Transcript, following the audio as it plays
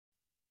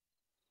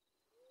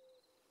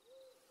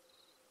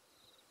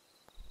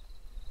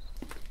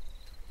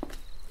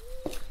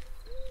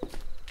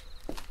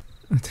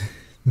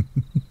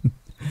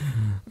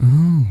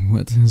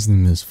has the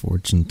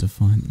misfortune to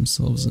find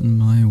themselves in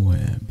my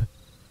web.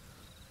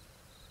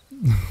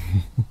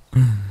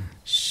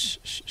 Shh,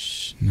 shh,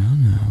 shh.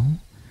 No.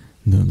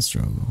 Don't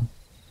struggle.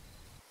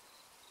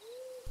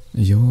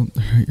 You'll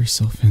hurt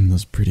yourself in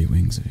those pretty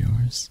wings of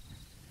yours.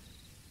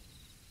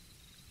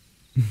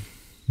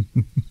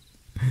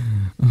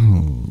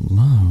 Oh,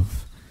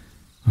 love.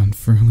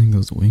 Unfurling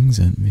those wings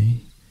at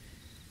me.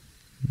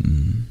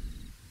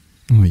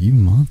 Oh, you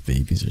moth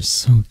babies are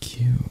so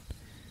cute.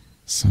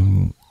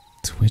 So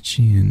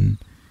twitchy and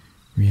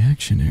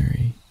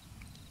reactionary.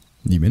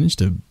 You managed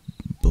to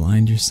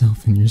blind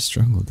yourself in your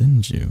struggle,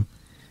 didn't you?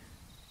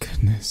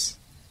 Goodness.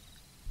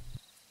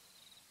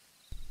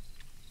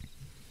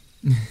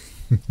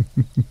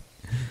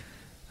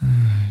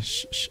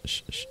 Shh, shh,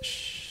 shh, shh,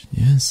 shh.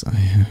 Yes, I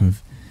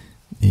have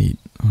 8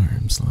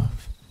 arms,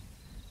 love.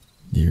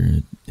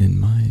 You're in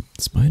my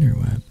spider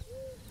web.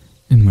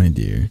 And my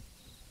dear,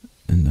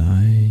 and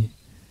I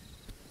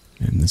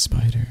am the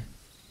spider.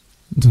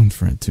 Don't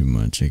fret too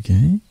much,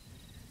 okay?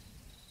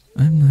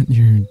 I'm not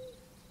your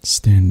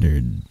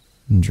standard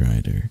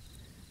drider.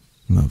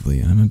 Lovely,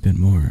 I'm a bit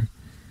more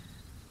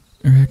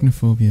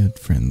arachnophobia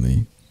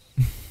friendly.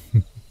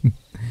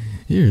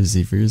 Here,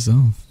 see for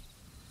yourself.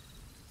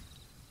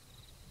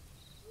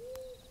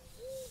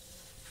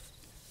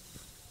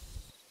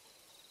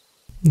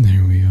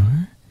 There we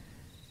are.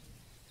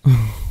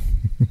 Oh,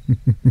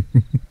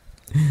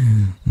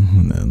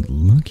 oh, that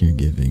look you're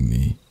giving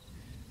me.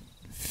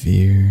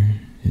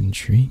 Fear,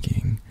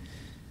 intriguing,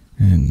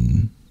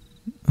 and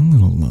a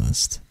little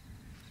lust.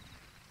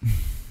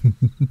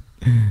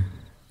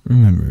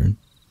 Remember,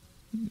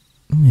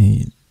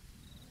 wait,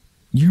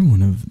 you're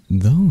one of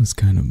those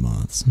kind of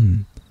moths,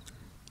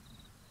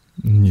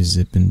 You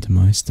zip into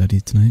my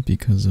study tonight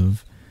because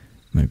of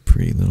my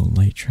pretty little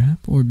light trap,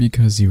 or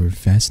because you were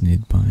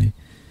fascinated by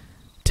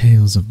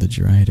tales of the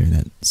drider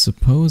that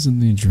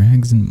supposedly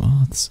drags in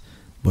moths,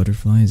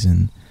 butterflies,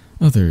 and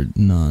other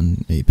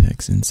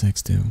non-apex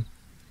insects do?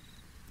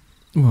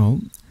 Well,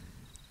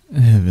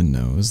 heaven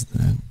knows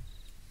that.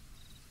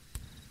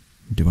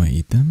 Do I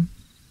eat them?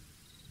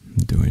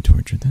 Do I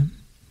torture them?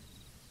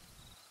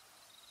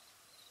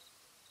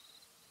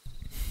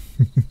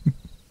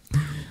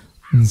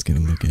 Let's get a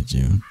look at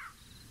you,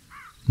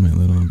 my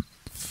little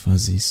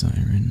fuzzy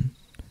siren.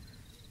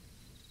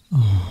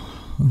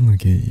 Oh,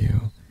 look at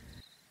you.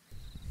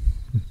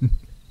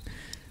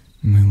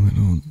 My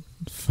little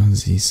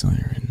fuzzy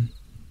siren.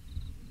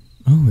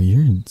 Oh,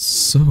 you're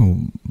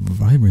so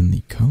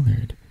vibrantly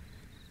colored.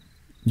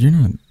 You're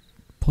not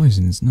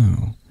poisonous,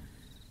 no.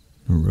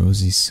 A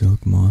rosy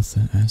silk moth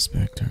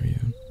aspect, are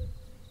you?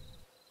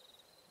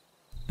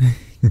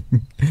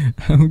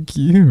 How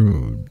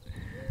cute.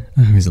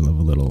 I always love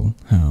a little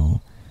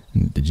how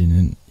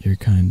indignant your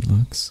kind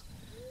looks,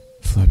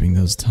 flapping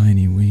those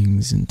tiny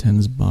wings,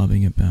 antennas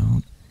bobbing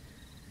about.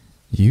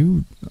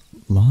 You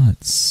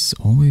lots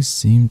always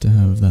seem to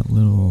have that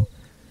little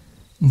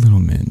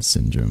man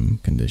syndrome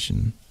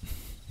condition.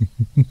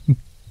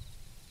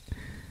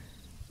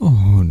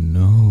 Oh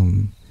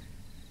no,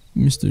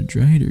 Mr.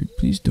 Drider,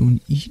 please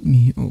don't eat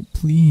me. Oh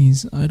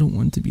please, I don't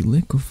want to be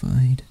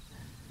liquefied.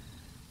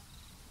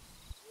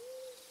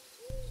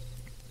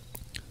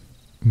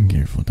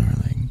 Careful,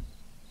 darling.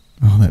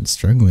 All that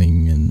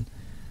struggling, and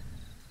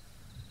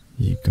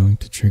you're going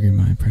to trigger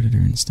my predator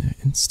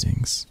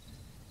instincts.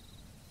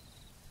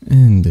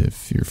 And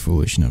if you're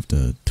foolish enough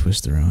to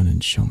twist around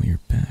and show me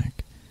your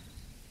back,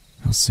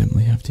 I'll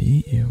simply have to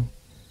eat you.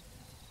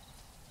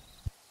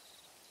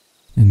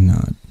 And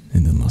not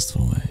in the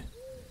lustful way.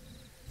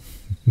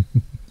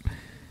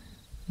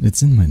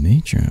 It's in my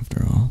nature,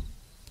 after all.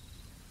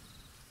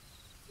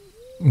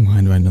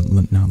 Why do I not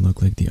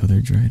look like the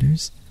other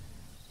driders?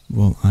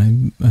 Well,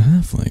 I'm a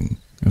halfling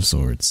of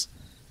sorts.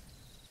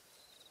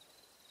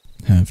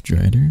 Half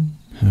drider,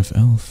 half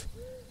elf.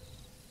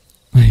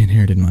 I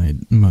inherited my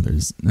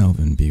mother's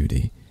elven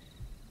beauty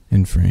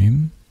in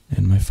frame,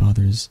 and my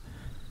father's,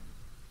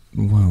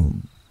 well,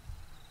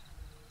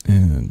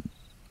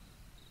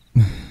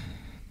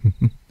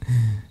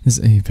 his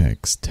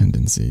apex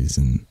tendencies,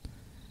 and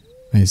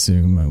I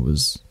assume I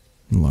was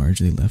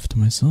largely left to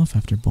myself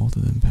after both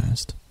of them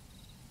passed.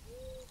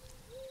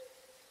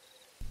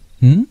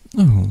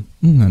 Oh,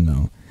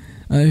 no.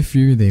 I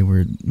fear they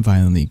were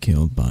violently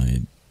killed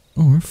by,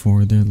 or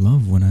for their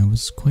love when I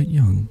was quite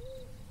young.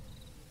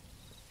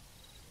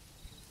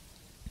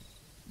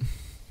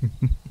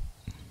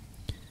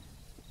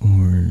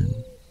 Or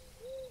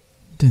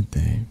did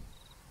they?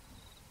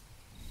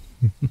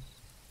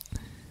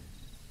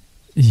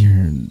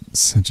 You're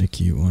such a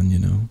cute one, you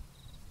know.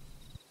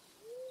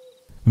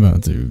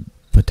 About to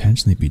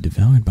potentially be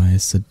devoured by a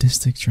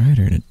sadistic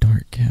drider in a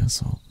dark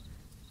castle,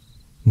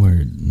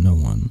 where no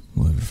one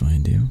will ever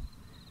find you,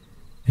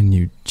 and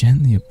you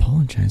gently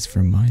apologize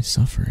for my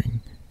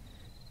suffering.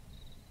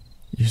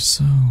 You're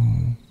so...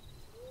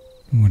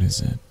 what is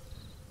it?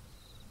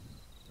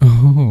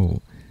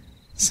 Oh,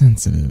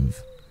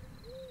 sensitive.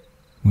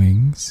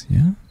 Wings,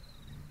 yeah?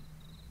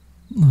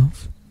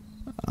 Love,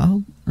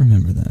 I'll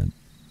remember that.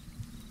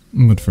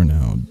 But for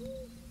now,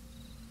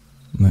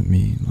 let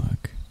me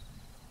look.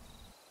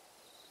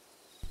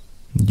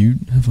 You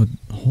have a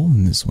hole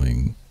in this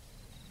wing.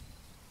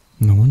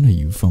 No wonder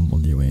you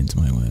fumbled your way into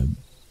my web.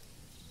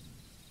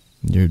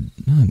 You're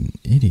not an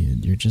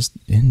idiot, you're just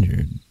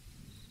injured.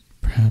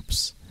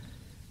 Perhaps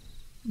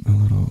a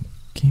little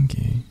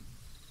kinky.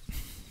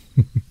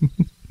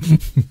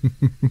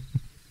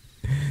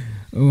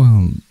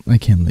 Well, I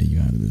can't let you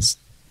out of this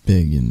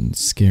big and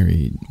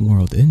scary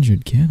world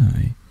injured, can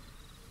I?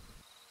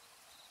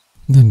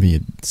 That'd be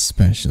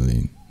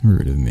especially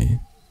rude of me,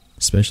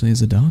 especially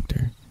as a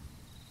doctor.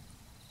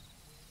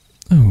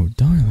 Oh,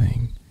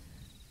 darling,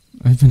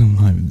 I've been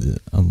alive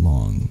a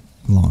long,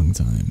 long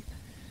time.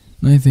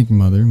 I think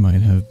Mother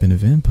might have been a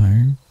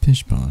vampire,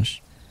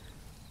 pish-posh.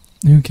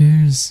 Who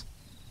cares?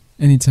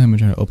 Anytime I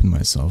try to open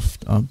myself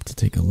up to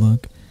take a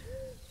look,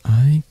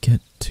 I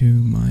get to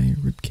my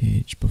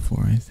ribcage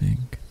before I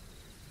think.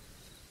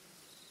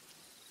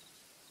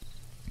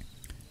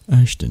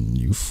 Ashton,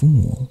 you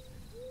fool.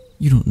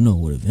 You don't know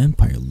what a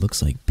vampire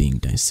looks like being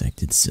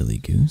dissected, silly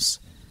goose.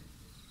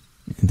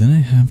 And then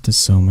I have to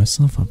sew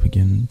myself up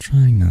again,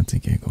 trying not to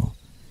giggle.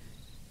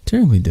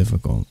 Terribly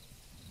difficult.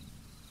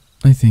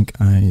 I think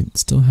I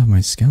still have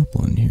my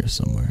scalpel in here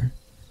somewhere.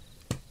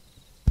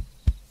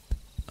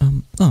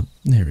 Oh,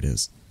 there it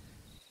is.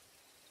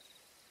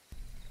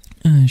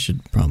 I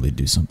should probably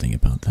do something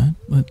about that,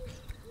 but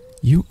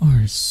you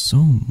are so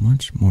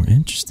much more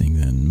interesting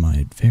than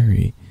my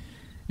very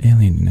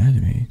alien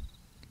anatomy.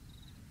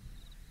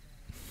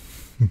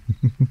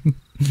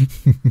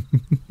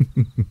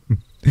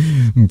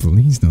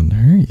 Please don't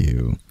hurt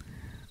you.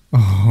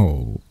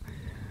 Oh,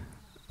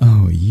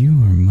 you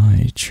are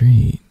my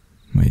treat,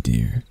 my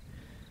dear.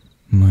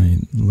 My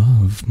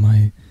love,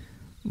 my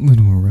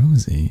little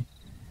Rosie.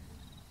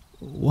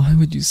 Why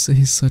would you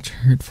say such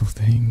hurtful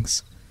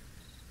things?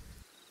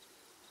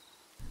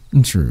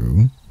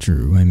 True,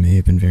 I may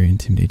have been very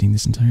intimidating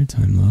this entire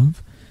time,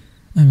 love.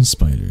 I'm a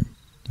spider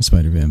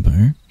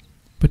vampire,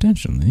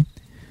 potentially.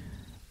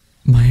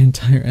 My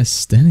entire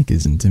aesthetic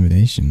is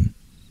intimidation.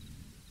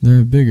 There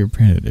are bigger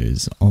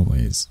predators,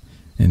 always,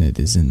 and it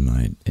is in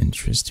my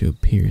interest to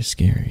appear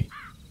scary.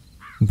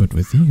 But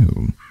with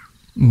you,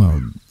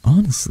 well,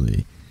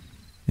 honestly,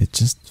 it's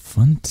just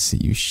fun to see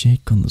you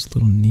shake on those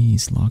little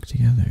knees locked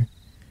together.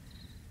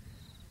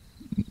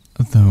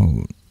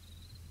 Though,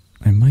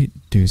 I might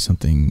do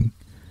something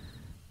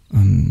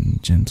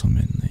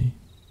ungentlemanly.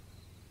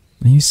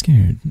 Are you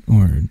scared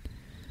or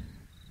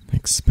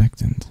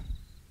expectant?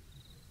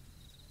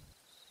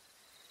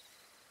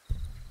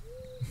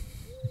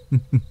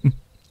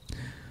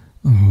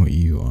 Oh,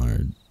 you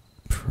are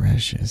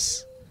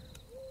precious.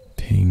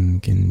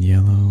 Pink and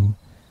yellow,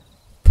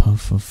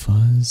 puff of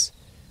fuzz.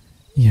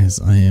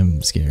 Yes, I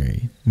am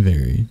scary.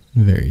 Very,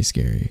 very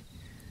scary.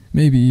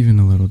 Maybe even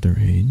a little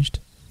deranged.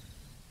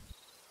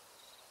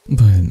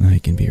 But I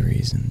can be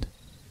reasoned.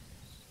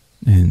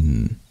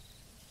 In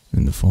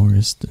the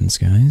forest and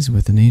skies,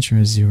 with nature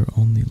as your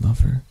only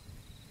lover.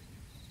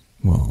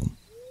 Well,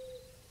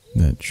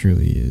 that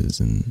truly is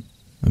an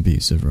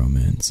abusive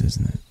romance,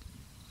 isn't it?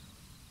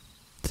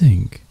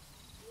 Think.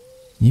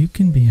 You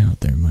can be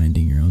out there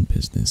minding your own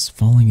business,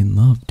 falling in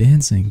love,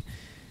 dancing,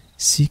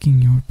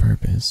 seeking your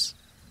purpose.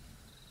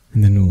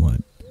 And then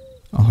what?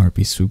 A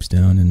harpy swoops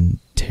down and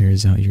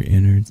tears out your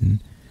innards, and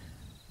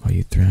while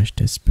you thrash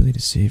desperately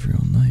to save your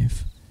own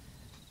life.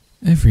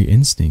 Every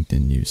instinct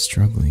in you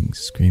struggling,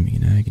 screaming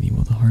in agony,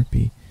 while the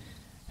harpy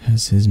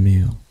has his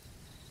meal.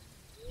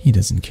 He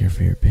doesn't care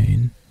for your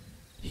pain.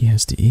 He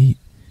has to eat.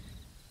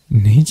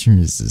 Nature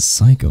is a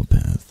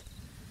psychopath.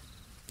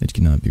 It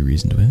cannot be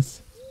reasoned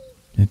with.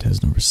 It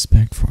has no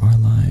respect for our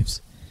lives.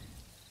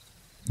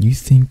 You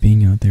think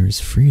being out there is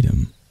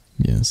freedom,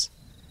 yes?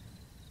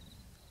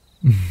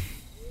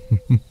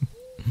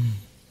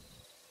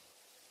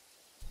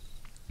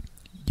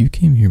 You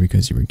came here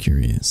because you were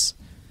curious.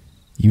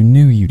 You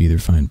knew you'd either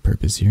find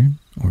purpose here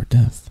or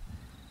death.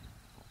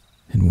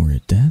 And were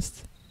it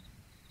death,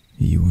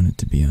 you wanted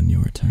to be on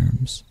your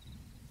terms.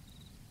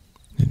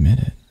 Admit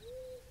it.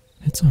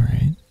 It's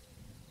alright.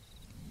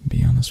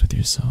 Be honest with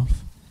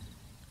yourself.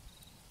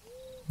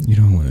 You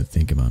don't want to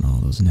think about all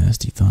those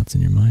nasty thoughts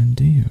in your mind,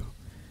 do you?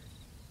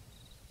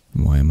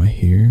 Why am I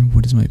here?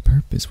 What is my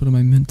purpose? What am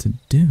I meant to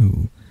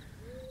do?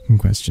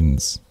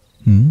 Questions.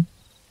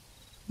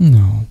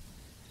 No.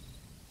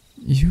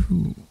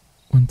 You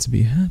want to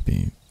be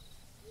happy.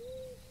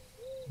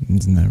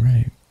 Isn't that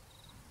right?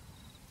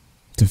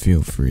 To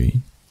feel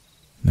free.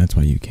 That's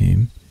why you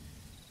came.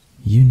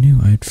 You knew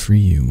I'd free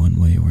you one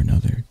way or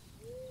another.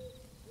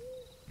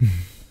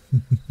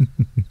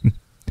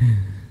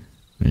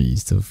 Are you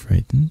still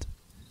frightened?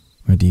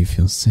 Or do you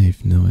feel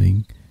safe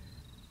knowing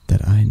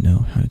that I know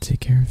how to take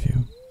care of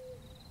you?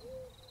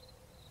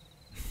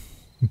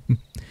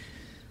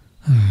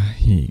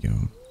 Here you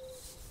go.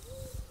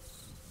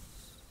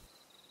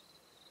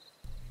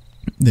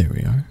 There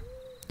we are.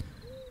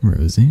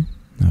 Rosie,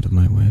 out of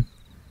my web.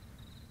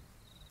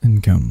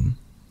 And come,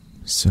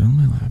 sit on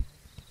my lap.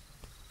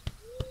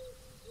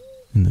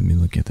 And let me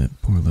look at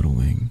that poor little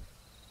wing.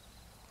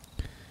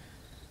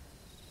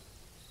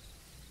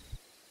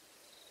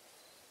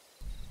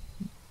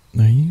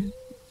 Are you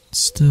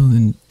still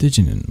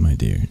indignant, my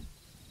dear?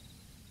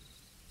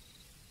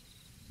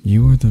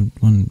 You are the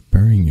one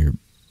burying your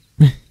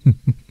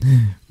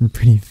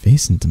pretty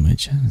face into my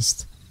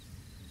chest.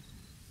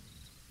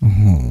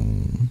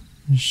 Oh,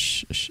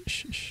 shh, shh,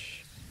 shh,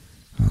 shh.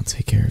 I'll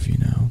take care of you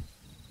now.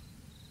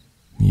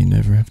 You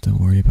never have to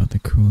worry about the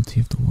cruelty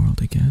of the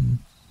world again.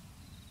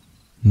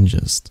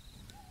 Just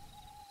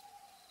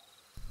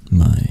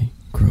my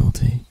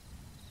cruelty.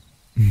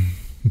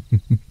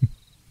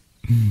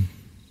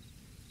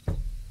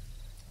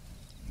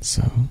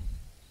 So,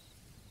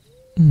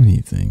 what do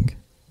you think?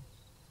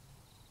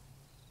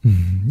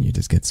 You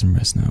just get some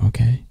rest now,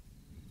 okay?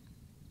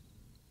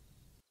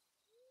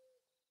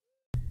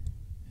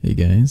 Hey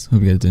guys,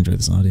 hope you guys enjoyed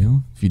this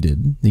audio. If you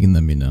did, you can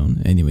let me know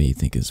any way you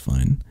think is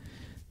fine.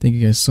 Thank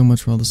you guys so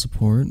much for all the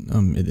support.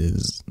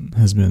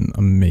 Has been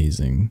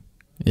amazing.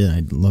 Yeah,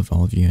 I love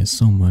all of you guys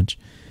so much.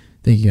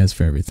 Thank you guys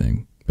for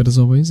everything. But as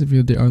always, if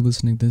you are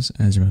listening to this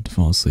as you're about to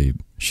fall asleep,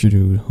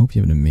 hope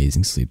you have an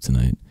amazing sleep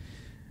tonight.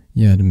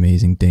 You had an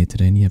amazing day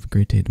today, and you have a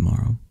great day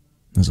tomorrow.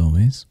 As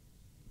always,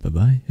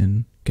 bye-bye,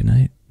 and good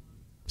night.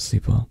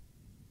 Sleep well.